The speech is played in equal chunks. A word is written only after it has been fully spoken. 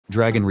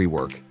Dragon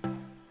Rework.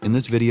 In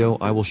this video,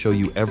 I will show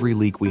you every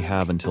leak we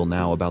have until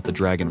now about the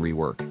Dragon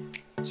Rework,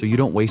 so you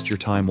don't waste your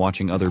time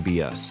watching other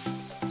BS.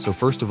 So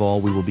first of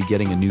all, we will be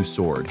getting a new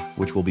sword,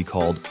 which will be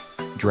called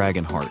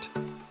Dragon Heart.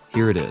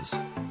 Here it is.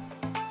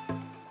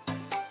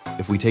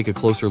 If we take a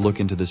closer look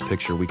into this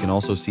picture, we can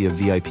also see a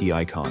VIP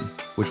icon,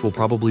 which will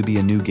probably be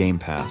a new game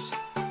pass.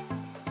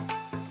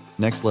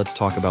 Next, let's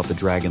talk about the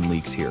dragon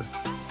leaks here.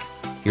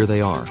 Here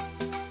they are.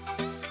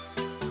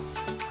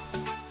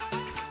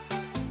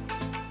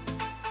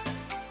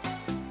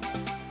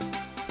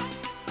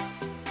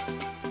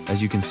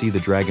 As you can see, the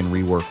Dragon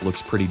Rework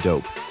looks pretty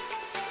dope.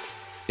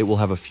 It will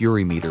have a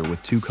Fury meter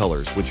with 2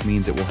 colors, which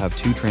means it will have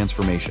 2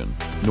 transformation,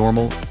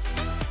 normal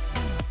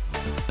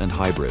and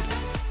hybrid.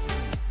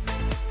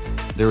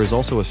 There is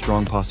also a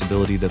strong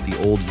possibility that the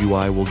old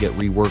UI will get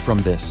reworked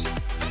from this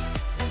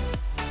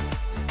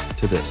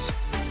to this.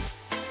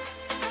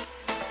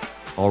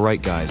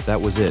 Alright guys,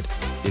 that was it.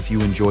 If you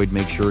enjoyed,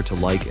 make sure to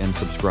like and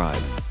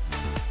subscribe.